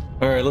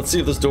 Alright, let's see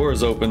if this door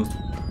is open.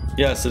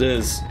 Yes, it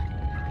is.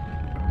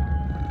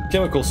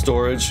 Chemical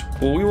storage.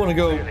 Well, we want to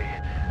go... Really,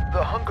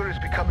 the hunger is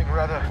becoming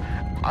rather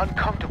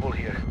uncomfortable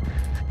here.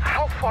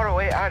 How far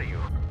away are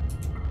you?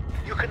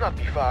 You cannot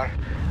be far.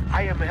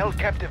 I am held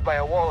captive by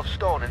a wall of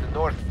stone in the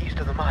northeast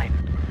of the mine.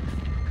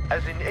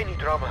 As in any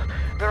drama,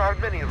 there are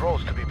many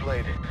roles to be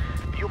played.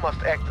 You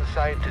must act the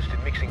scientist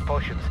in mixing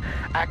potions,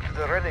 act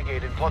the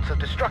renegade in plots of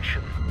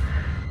destruction.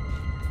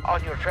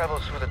 On your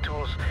travels for the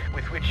tools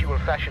with which you will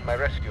fashion my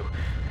rescue,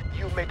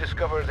 you may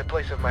discover the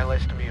place of my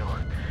last meal.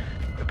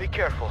 Be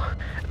careful.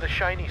 The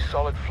shiny,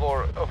 solid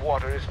floor of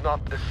water is not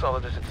as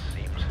solid as it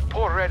seems.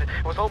 Poor Red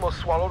was almost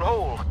swallowed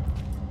whole.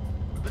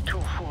 The two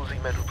foolsy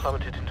men who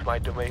plummeted into my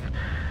domain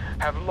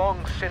have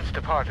long since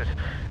departed,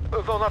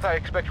 though not I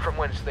expect from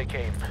whence they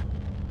came.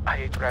 I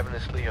ate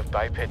ravenously of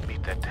biped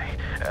meat that day,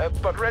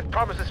 but Red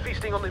promises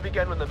feasting only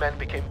began when the man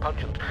became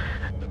pungent,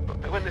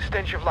 when the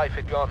stench of life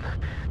had gone,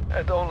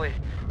 and only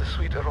the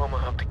sweet aroma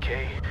of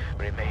decay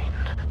remained.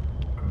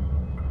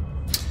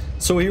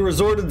 So he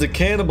resorted to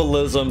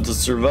cannibalism to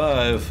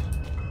survive.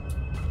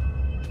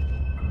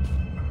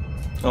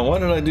 Oh, why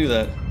did I do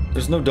that?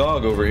 There's no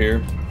dog over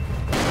here.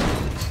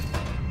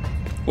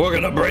 We're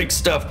gonna break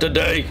stuff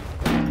today.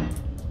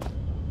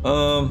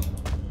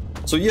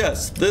 So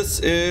yes,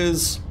 this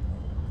is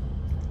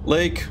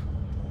Lake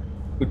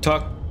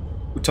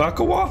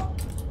Utakawa?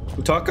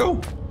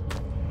 Utako?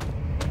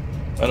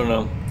 I don't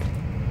know.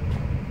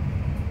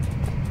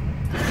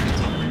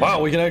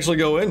 Wow, we can actually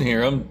go in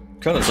here. I'm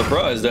kind of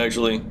surprised,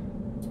 actually.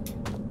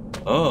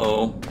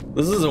 Oh,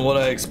 this isn't what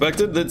I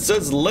expected. It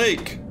says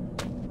lake.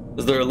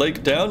 Is there a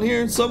lake down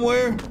here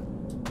somewhere?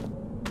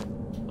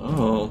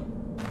 Oh.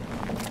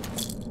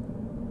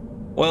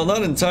 Well,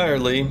 not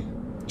entirely.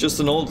 Just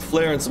an old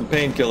flare and some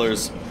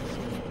painkillers.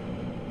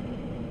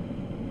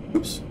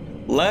 Oops.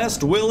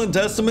 Last will and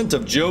testament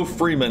of Joe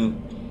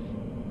Freeman.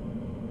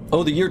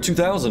 Oh, the year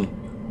 2000.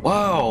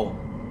 Wow.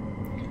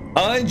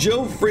 I,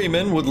 Joe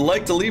Freeman, would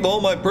like to leave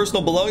all my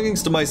personal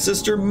belongings to my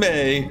sister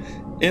May,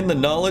 in the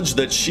knowledge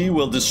that she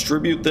will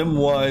distribute them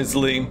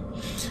wisely.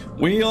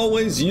 We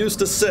always used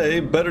to say,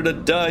 better to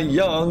die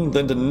young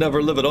than to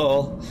never live at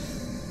all.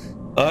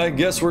 I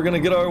guess we're gonna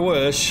get our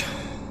wish.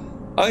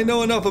 I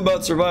know enough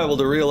about survival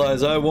to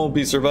realize I won't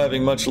be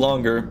surviving much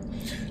longer.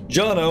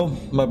 Jono,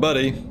 my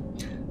buddy,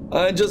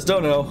 I just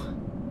don't know.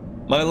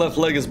 My left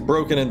leg is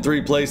broken in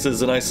 3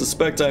 places, and I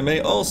suspect I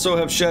may also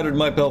have shattered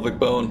my pelvic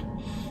bone.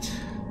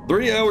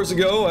 3 hours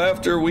ago,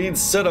 after we'd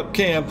set up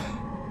camp,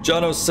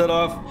 Jono set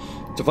off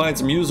to find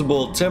some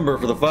usable timber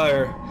for the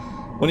fire.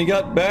 When he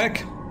got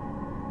back,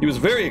 he was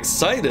very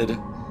excited.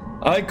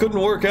 I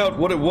couldn't work out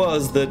what it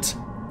was that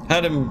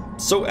had him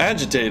so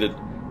agitated,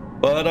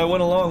 but I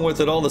went along with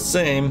it all the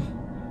same.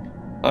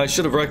 I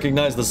should have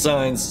recognized the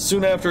signs.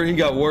 Soon after, he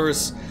got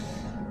worse.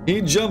 He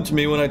jumped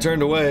me when I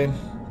turned away,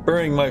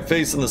 burying my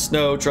face in the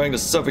snow, trying to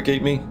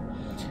suffocate me.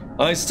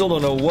 I still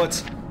don't know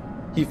what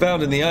he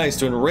found in the ice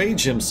to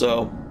enrage him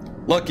so.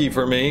 Lucky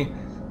for me,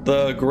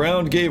 the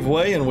ground gave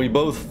way and we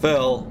both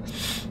fell.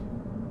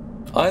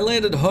 I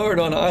landed hard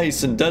on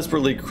ice and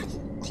desperately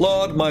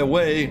clawed my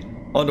way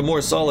onto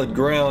more solid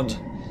ground.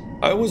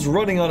 I was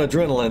running on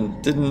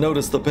adrenaline, didn't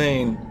notice the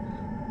pain.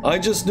 I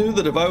just knew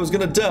that if I was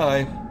gonna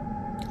die,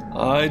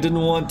 I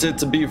didn't want it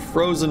to be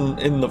frozen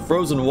in the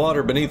frozen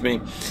water beneath me.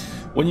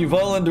 When you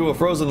fall into a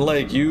frozen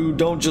lake, you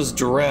don't just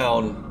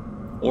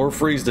drown or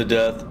freeze to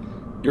death.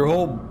 Your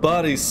whole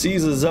body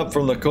seizes up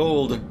from the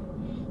cold.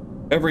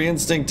 Every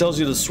instinct tells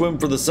you to swim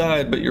for the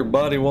side, but your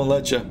body won't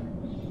let you.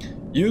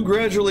 You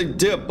gradually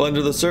dip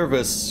under the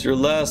surface, your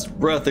last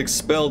breath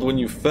expelled when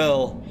you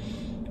fell.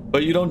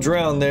 But you don't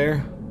drown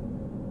there.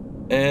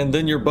 And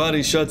then your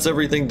body shuts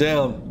everything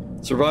down,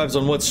 survives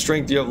on what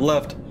strength you have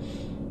left.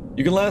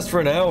 You can last for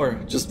an hour,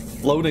 just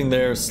floating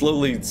there,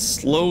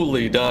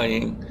 slowly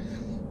dying.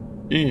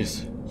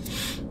 Jeez.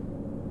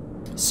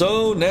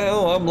 So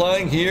now I'm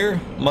lying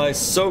here, my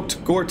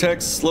soaked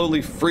Gore-Tex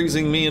slowly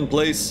freezing me in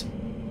place.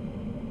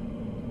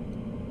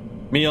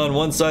 Me on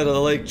one side of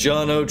the lake,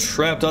 Jono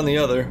trapped on the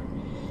other.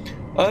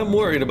 I'm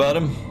worried about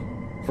him.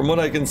 From what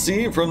I can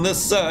see from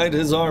this side,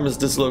 his arm is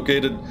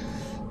dislocated,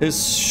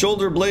 his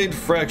shoulder blade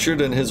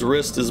fractured, and his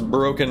wrist is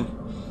broken.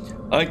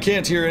 I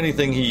can't hear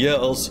anything he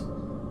yells,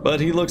 but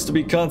he looks to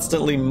be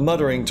constantly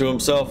muttering to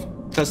himself,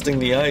 testing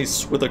the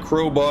ice with a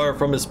crowbar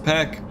from his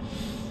pack.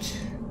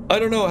 I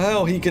don't know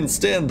how he can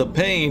stand the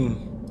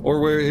pain or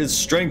where his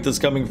strength is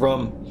coming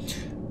from,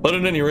 but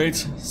at any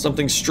rate,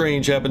 something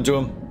strange happened to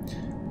him.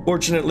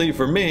 Fortunately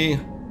for me,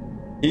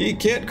 he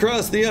can't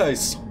cross the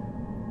ice.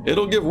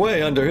 It'll give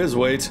way under his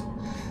weight.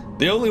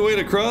 The only way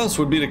to cross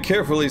would be to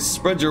carefully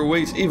spread your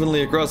weight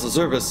evenly across the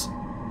surface.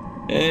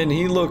 And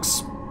he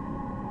looks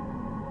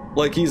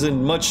like he's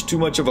in too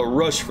much of a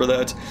rush for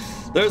that.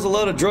 There's a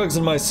lot of drugs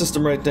in my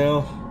system right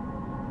now.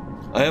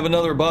 I have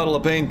another bottle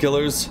of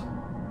painkillers.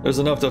 There's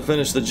enough to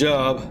finish the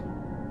job.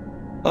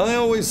 I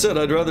always said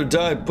I'd rather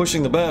die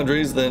pushing the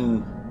boundaries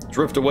than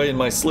drift away in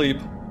my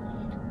sleep.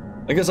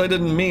 I guess I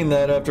didn't mean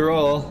that after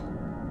all.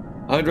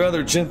 I'd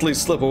rather gently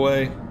slip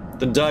away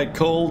than die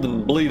cold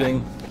and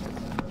bleeding.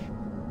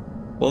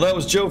 Well, that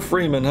was Joe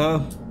Freeman,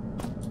 huh?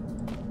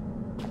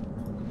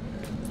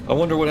 I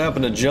wonder what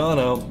happened to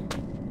Jono.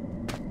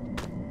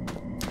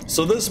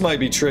 So this might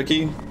be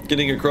tricky,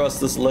 getting across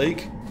this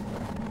lake.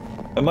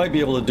 I might be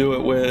able to do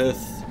it with...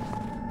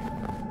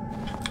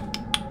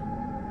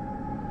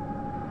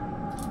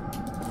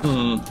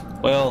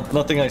 well,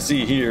 nothing I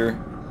see here.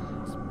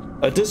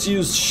 A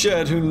disused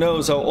shed, who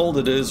knows how old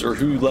it is or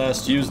who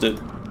last used it.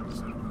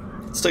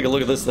 Let's take a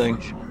look at this thing.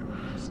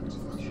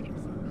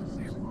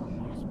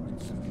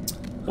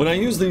 When I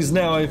use these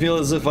now, I feel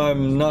as if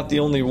I'm not the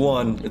only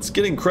one. It's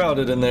getting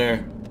crowded in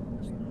there.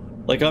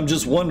 Like I'm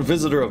just one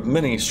visitor of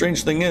many.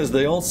 Strange thing is,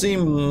 they all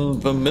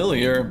seem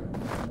familiar.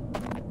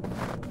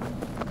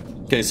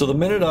 Okay, so the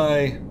minute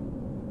I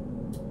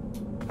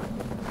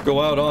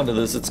go out onto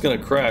this, it's gonna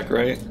crack,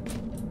 right?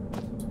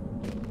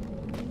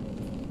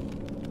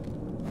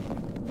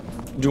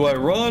 Do I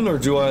run or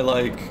do I,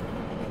 like,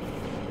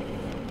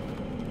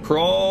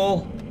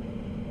 crawl?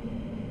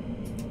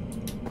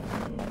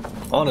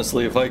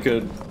 Honestly, if I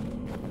could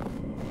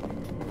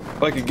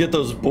get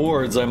those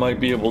boards, I might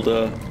be able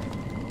to...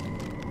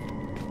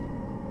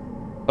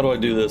 How do I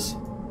do this?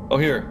 Oh,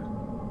 here.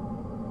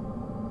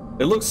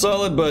 It looks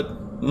solid,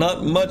 but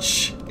not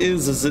much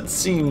is as it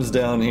seems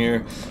down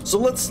here. So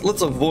let's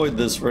avoid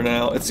this for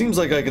now. It seems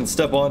like I can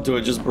step onto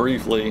it just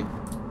briefly.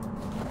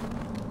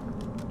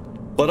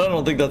 But I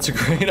don't think that's a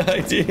great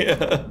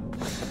idea.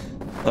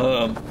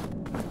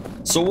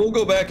 So we'll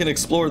go back and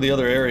explore the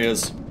other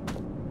areas.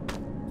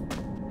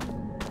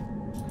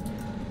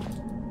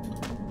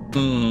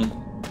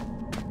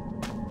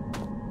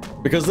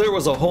 Because there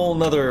was a whole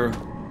nother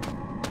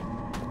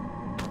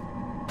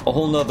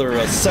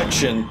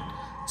section,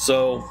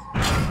 so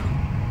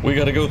we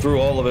gotta go through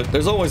all of it.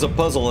 There's always a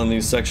puzzle in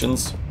these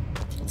sections.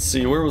 Let's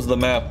see, where was the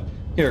map?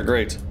 Here,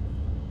 great.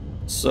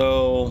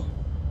 So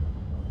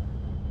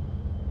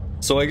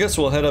I guess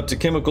we'll head up to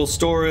chemical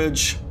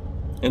storage,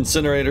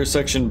 incinerator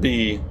section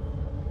B.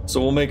 So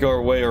we'll make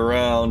our way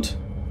around.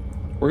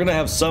 We're gonna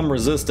have some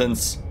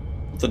resistance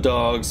with the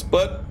dogs,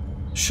 but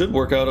should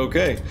work out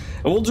okay.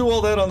 And we'll do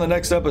all that on the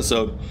next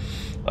episode.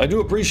 I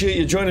do appreciate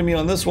you joining me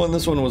on this one.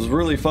 This one was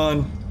really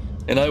fun,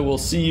 and I will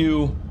see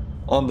you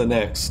on the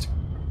next.